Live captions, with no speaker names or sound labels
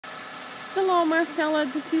Hello Marcella,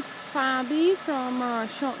 this is Fabi from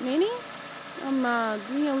Shop Mini. I'm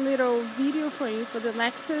doing a little video for you for the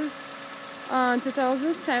Lexus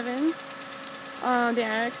 2007, the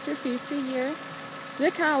RX 350 here.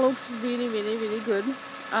 The car looks really good.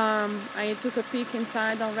 I took a peek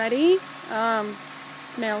inside already.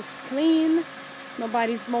 Smells clean,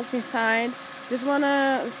 nobody smoked inside. Just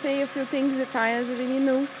wanna say a few things. The tires are really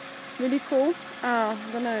new, really cool. I'm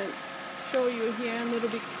gonna show you here a little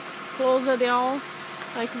bit closer. They're all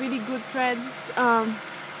like really good treads.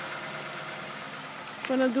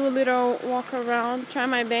 Gonna do a little walk around, try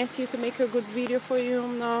my best here to make a good video for you.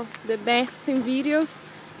 I'm not the best in videos,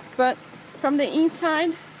 but from the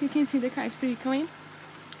inside you can see the car is pretty clean.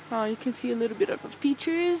 You can see a little bit of the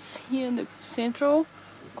features here in the central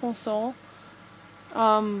console.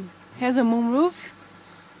 Has a moonroof.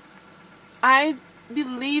 I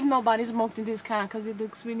believe nobody smoked in this car because it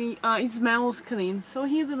looks really, it smells clean. So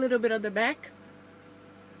here's a little bit of the back.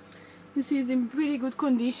 This is in pretty good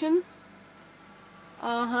condition.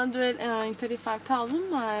 135,000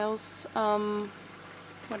 miles.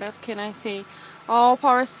 What else can I say? All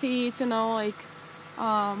power seats, you know, like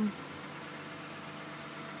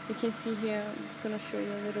you can see here. I'm just gonna show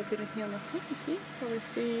you a little bit here on the side. You see, power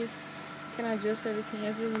seats. Can adjust everything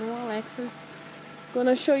as a new Lexus.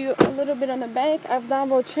 Gonna show you a little bit on the back. I've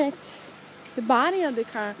double checked the body of the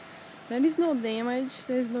car. There is no damage,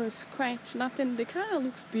 there's no scratch, nothing. The car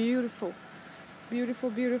looks beautiful.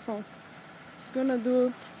 Beautiful. Just gonna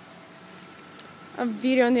do a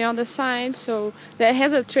video on the other side. So that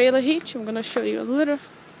has a trailer hitch. I'm gonna show you a little.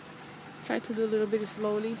 Try to do a little bit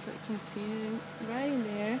slowly so you can see it right in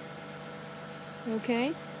there.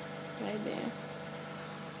 Okay, right there.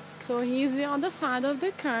 So here's the other side of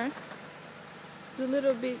the car. It's a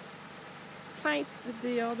little bit tight with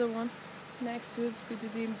the other one next to it with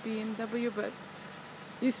the BMW, but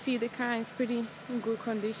you see the car is pretty in good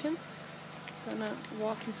condition. Gonna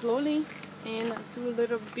walk slowly and do a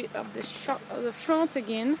little bit of the shot of the front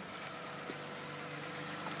again.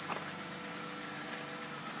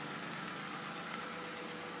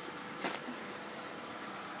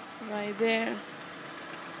 Right there.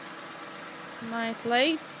 Nice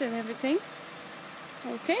lights and everything.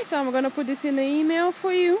 Okay, so I'm gonna put this in the email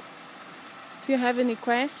for you. If you have any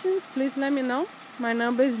questions, please let me know. My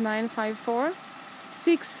number is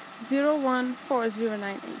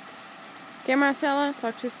 954-601-4098. Okay, Marcella,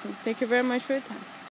 talk to you soon. Thank you very much for your time.